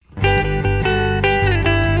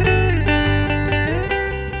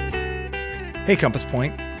Hey, Compass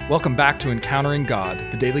Point. Welcome back to Encountering God,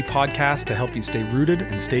 the daily podcast to help you stay rooted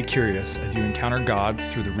and stay curious as you encounter God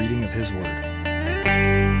through the reading of His Word.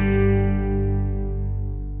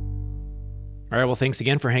 All right, well, thanks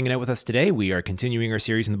again for hanging out with us today. We are continuing our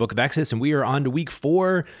series in the book of Exodus, and we are on to week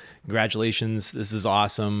 4. Congratulations. This is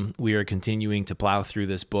awesome. We are continuing to plow through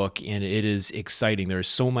this book, and it is exciting. There's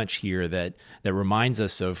so much here that reminds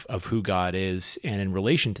us of who God is, and in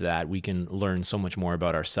relation to that, we can learn so much more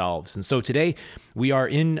about ourselves. And so today, we are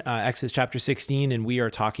in Exodus chapter 16, and we are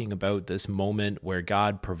talking about this moment where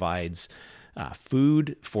God provides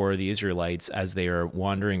food for the Israelites as they are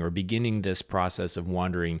wandering or beginning this process of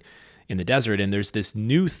wandering in the desert. And there's this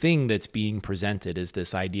new thing that's being presented is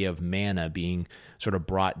this idea of manna being sort of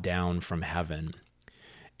brought down from heaven.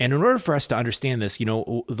 And in order for us to understand this,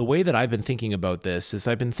 the way that I've been thinking about this is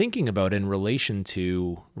I've been thinking about it in relation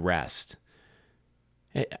to rest.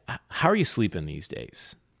 How are you sleeping these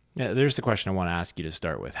days? There's the question I want to ask you to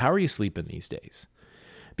start with. How are you sleeping these days?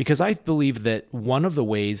 Because I believe that one of the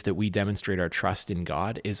ways that we demonstrate our trust in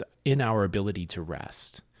God is in our ability to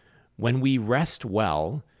rest. When we rest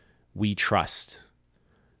well, we trust.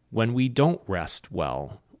 When we don't rest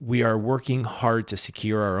well, we are working hard to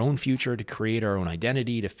secure our own future, to create our own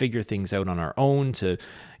identity, to figure things out on our own,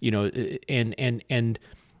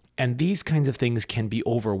 and these kinds of things can be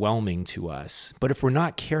overwhelming to us. But if we're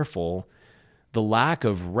not careful, the lack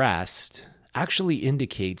of rest actually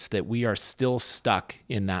indicates that we are still stuck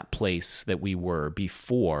in that place that we were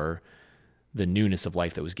before the newness of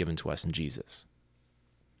life that was given to us in Jesus.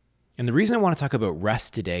 And the reason I want to talk about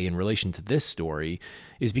rest today in relation to this story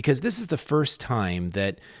is because this is the first time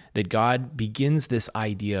that God begins this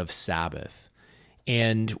idea of Sabbath.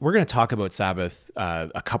 And we're going to talk about Sabbath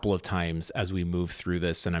a couple of times as we move through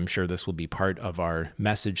this, and I'm sure this will be part of our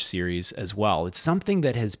message series as well. It's something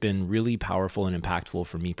that has been really powerful and impactful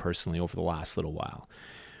for me personally over the last little while.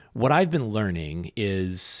 What I've been learning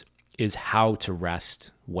is how to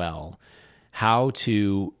rest well, how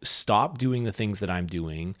to stop doing the things that I'm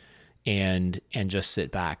doing, and just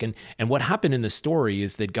sit back. And what happened in the story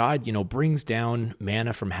is that God, brings down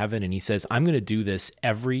manna from heaven, and he says, I'm going to do this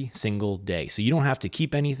every single day. So you don't have to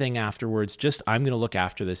keep anything afterwards. Just, I'm going to look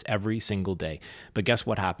after this every single day. But guess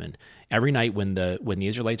what happened? Every night when the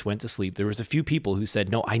Israelites went to sleep, there was a few people who said,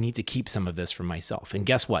 no, I need to keep some of this for myself. And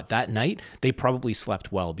guess what? That night, they probably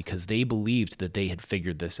slept well because they believed that they had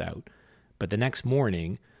figured this out. But the next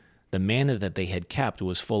morning, the manna that they had kept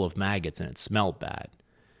was full of maggots and it smelled bad.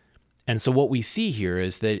 And so what we see here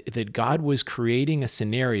is that God was creating a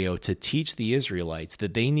scenario to teach the Israelites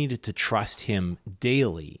that they needed to trust him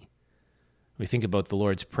daily. We think about the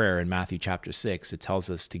Lord's Prayer in Matthew chapter 6. It tells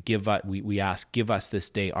us to give us this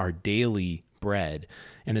day our daily bread.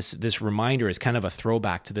 And this reminder is kind of a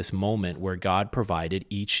throwback to this moment where God provided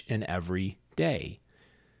each and every day.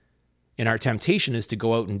 And our temptation is to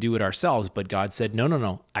go out and do it ourselves, but God said,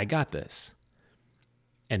 no, I got this.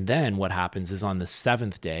 And then what happens is on the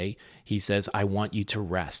 7th day, he says, I want you to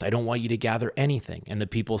rest. I don't want you to gather anything. And the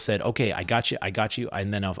people said, okay, I got you.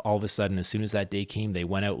 And then all of a sudden, as soon as that day came, they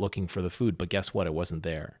went out looking for the food. But guess what? It wasn't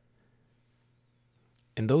there.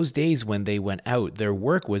 In those days when they went out, their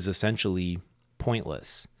work was essentially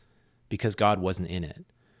pointless because God wasn't in it.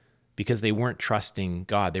 Because they weren't trusting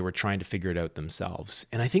God. They were trying to figure it out themselves.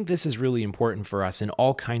 And I think this is really important for us in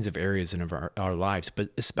all kinds of areas of our lives, but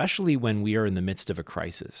especially when we are in the midst of a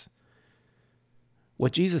crisis.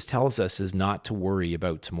 What Jesus tells us is not to worry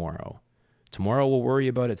about tomorrow. Tomorrow will worry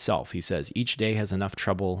about itself, he says. Each day has enough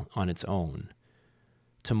trouble on its own.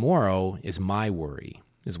 Tomorrow is my worry,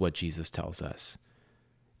 is what Jesus tells us.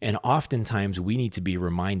 And oftentimes we need to be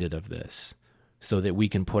reminded of this so that we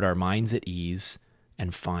can put our minds at ease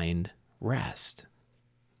and find rest.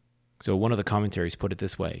 So one of the commentaries put it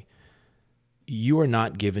this way: you are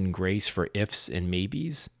not given grace for ifs and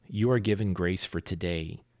maybes. You are given grace for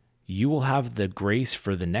today. You will have the grace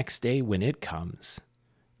for the next day when it comes,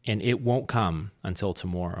 and it won't come until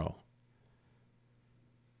tomorrow.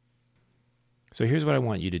 So here's what I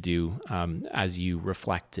want you to do as you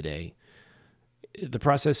reflect today. The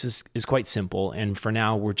process is quite simple, and for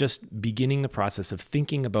now, we're just beginning the process of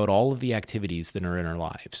thinking about all of the activities that are in our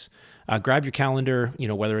lives. Grab your calendar,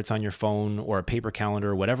 whether it's on your phone or a paper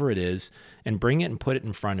calendar or whatever it is, and bring it and put it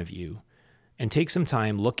in front of you. And take some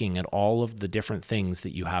time looking at all of the different things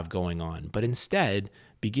that you have going on, but instead,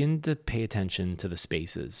 begin to pay attention to the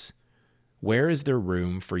spaces. Where is there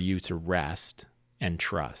room for you to rest and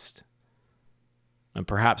trust? And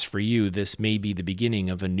perhaps for you, this may be the beginning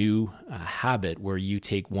of a new habit where you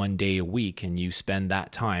take one day a week and you spend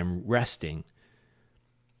that time resting.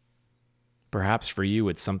 Perhaps for you,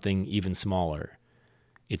 it's something even smaller.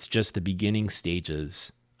 It's just the beginning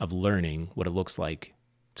stages of learning what it looks like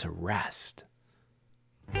to rest.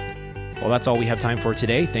 Well, that's all we have time for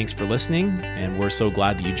today. Thanks for listening, and we're so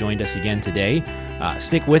glad that you joined us again today.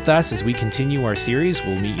 Stick with us as we continue our series.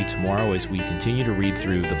 We'll meet you tomorrow as we continue to read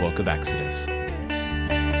through the book of Exodus.